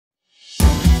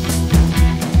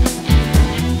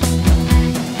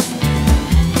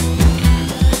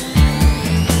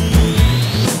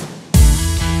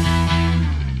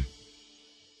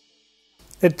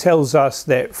It tells us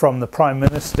that from the Prime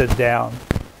Minister down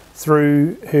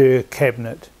through her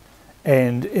cabinet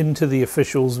and into the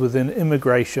officials within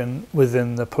immigration,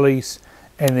 within the police,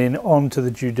 and then on to the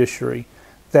judiciary,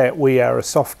 that we are a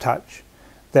soft touch,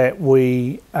 that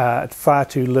we are far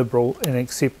too liberal in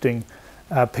accepting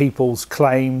people's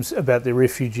claims about their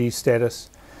refugee status,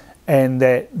 and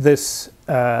that this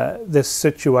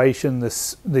situation,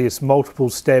 this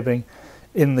multiple stabbing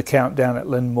in the countdown at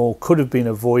Lynnmall could have been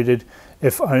avoided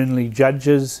if only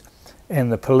judges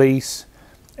and the police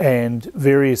and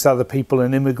various other people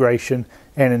in immigration,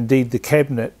 and indeed the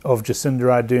cabinet of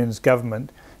Jacinda Ardern's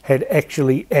government, had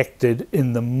actually acted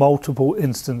in the multiple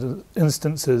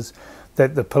instances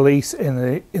that the police and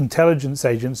the intelligence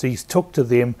agencies took to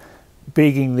them,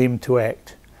 begging them to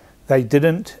act. They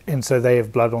didn't, and so they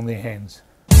have blood on their hands.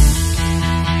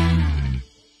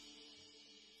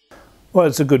 Well,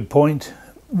 it's a good point,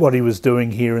 what he was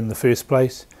doing here in the first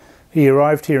place. He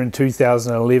arrived here in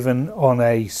 2011 on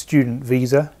a student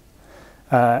visa.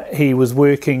 He was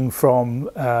working from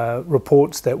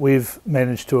reports that we've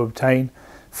managed to obtain,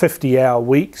 50-hour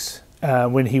weeks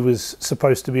when he was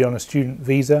supposed to be on a student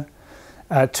visa.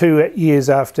 2 years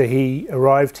after he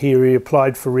arrived here, he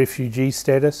applied for refugee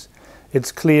status.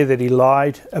 It's clear that he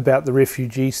lied about the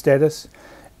refugee status,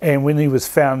 and when he was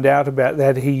found out about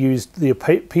that, he used the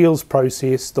appeals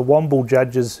process, the Womble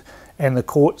judges and the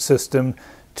court system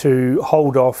to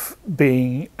hold off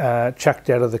being chucked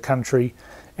out of the country.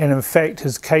 And in fact,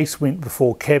 his case went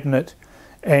before Cabinet,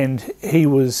 and he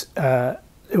was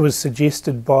it was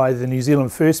suggested by the New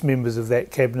Zealand First members of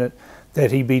that Cabinet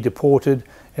that he be deported,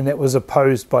 and that was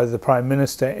opposed by the Prime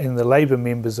Minister and the Labour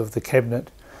members of the Cabinet.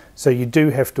 So you do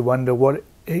have to wonder what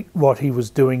he was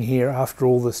doing here after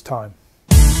all this time.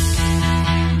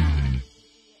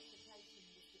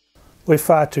 We're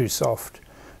far too soft.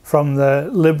 From the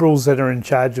Liberals that are in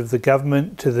charge of the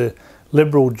government to the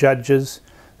Liberal judges,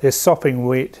 they're sopping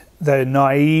wet. They're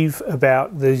naive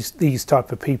about these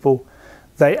type of people.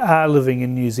 They are living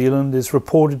in New Zealand. There's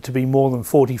reported to be more than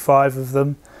 45 of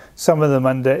them, some of them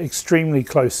under extremely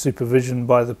close supervision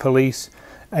by the police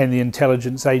and the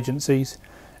intelligence agencies.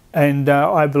 And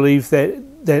I believe that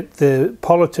the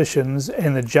politicians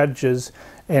and the judges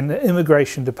and the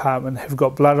immigration department have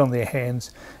got blood on their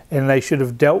hands, and they should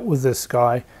have dealt with this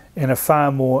guy in a far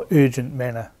more urgent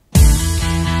manner.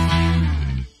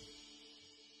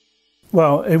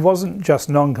 Well, it wasn't just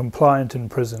non-compliant in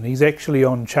prison. He's actually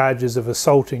on charges of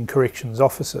assaulting corrections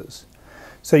officers.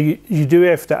 So you do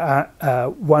have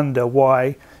to wonder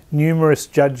why numerous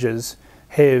judges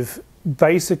have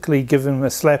basically given him a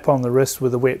slap on the wrist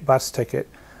with a wet bus ticket,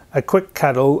 a quick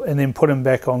cuddle, and then put him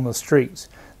back on the streets.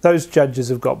 Those judges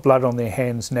have got blood on their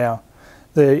hands now.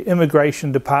 The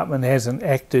immigration department hasn't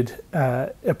acted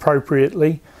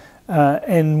appropriately,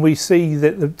 and we see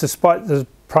that despite the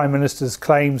Prime Minister's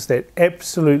claims that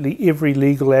absolutely every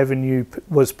legal avenue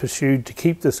was pursued to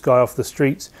keep this guy off the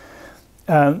streets,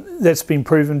 that's been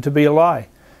proven to be a lie.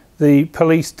 The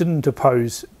police didn't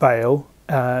oppose bail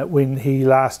when he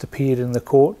last appeared in the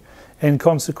court, and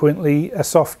consequently a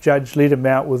soft judge let him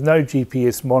out with no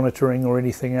GPS monitoring or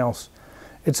anything else.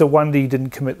 It's a wonder he didn't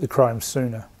commit the crime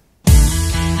sooner.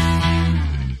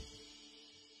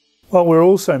 Well, we're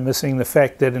also missing the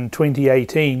fact that in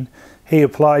 2018 he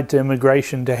applied to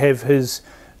immigration to have his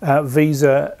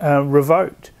visa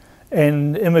revoked,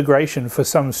 and immigration, for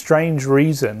some strange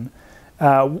reason,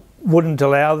 wouldn't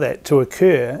allow that to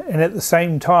occur. And at the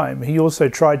same time, he also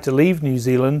tried to leave New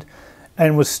Zealand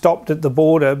and was stopped at the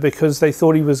border because they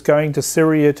thought he was going to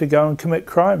Syria to go and commit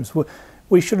crimes.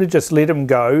 We should have just let him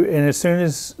go, and as soon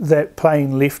as that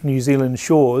plane left New Zealand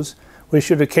shores, we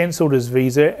should have cancelled his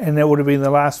visa, and that would have been the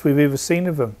last we've ever seen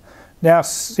of him. Now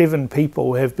 7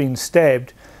 people have been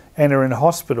stabbed and are in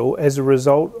hospital as a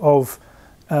result of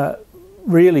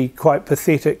really quite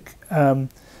pathetic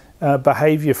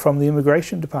behaviour from the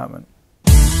immigration department.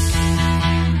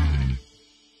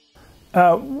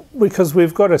 Because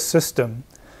we've got a system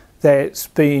that's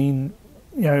been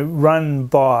run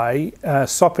by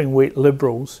sopping wet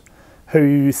Liberals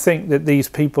who think that these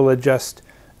people are just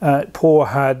poor,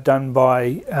 hard done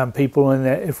by people, and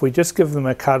that if we just give them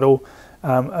a cuddle,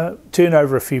 turn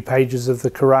over a few pages of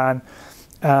the Quran,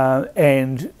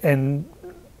 and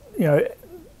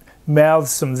mouth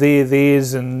some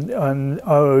theirs and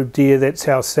oh dear, that's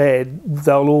how sad,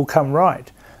 they'll all come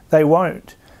right. They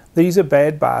won't. These are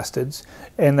bad bastards,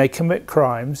 and they commit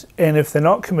crimes, and if they're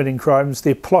not committing crimes,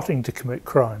 they're plotting to commit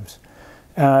crimes.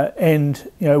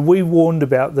 We warned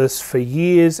about this for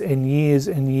years and years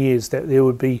and years, that there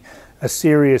would be a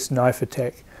serious knife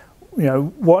attack.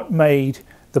 What made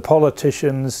the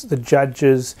politicians, the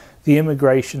judges, the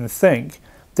immigration think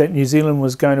that New Zealand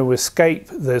was going to escape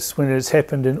this when it has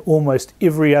happened in almost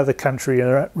every other country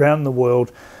around the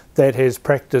world that has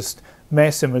practiced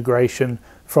mass immigration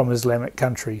from Islamic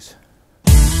countries.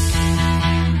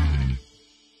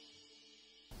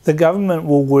 The government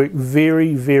will work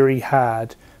very, very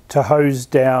hard to hose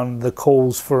down the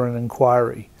calls for an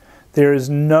inquiry. There is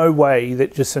no way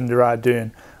that Jacinda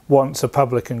Ardern wants a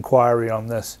public inquiry on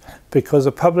this, because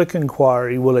a public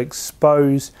inquiry will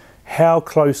expose how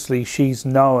closely she's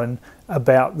known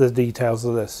about the details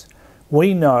of this.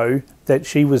 We know that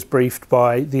she was briefed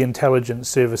by the intelligence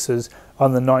services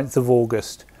on the 9th of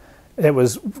August. It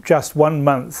was just 1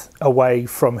 month away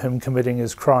from him committing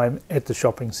his crime at the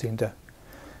shopping centre.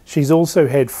 She's also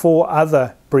had 4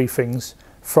 other briefings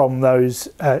from those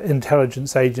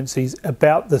intelligence agencies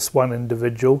about this one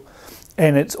individual,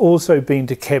 and it's also been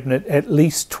to Cabinet at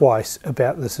least twice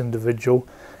about this individual,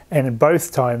 and in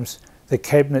both times the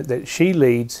Cabinet that she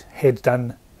leads had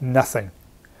done nothing.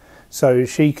 So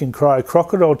she can cry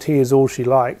crocodile tears all she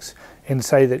likes and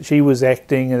say that she was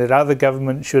acting and that other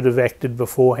governments should have acted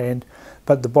beforehand,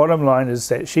 but the bottom line is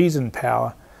that she's in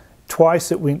power.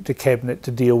 Twice it went to Cabinet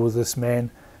to deal with this man.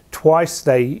 Twice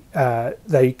they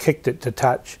kicked it to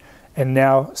touch, and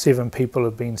now 7 people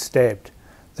have been stabbed.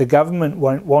 The government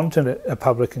won't want a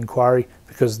public inquiry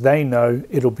because they know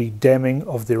it'll be damning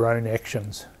of their own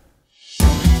actions.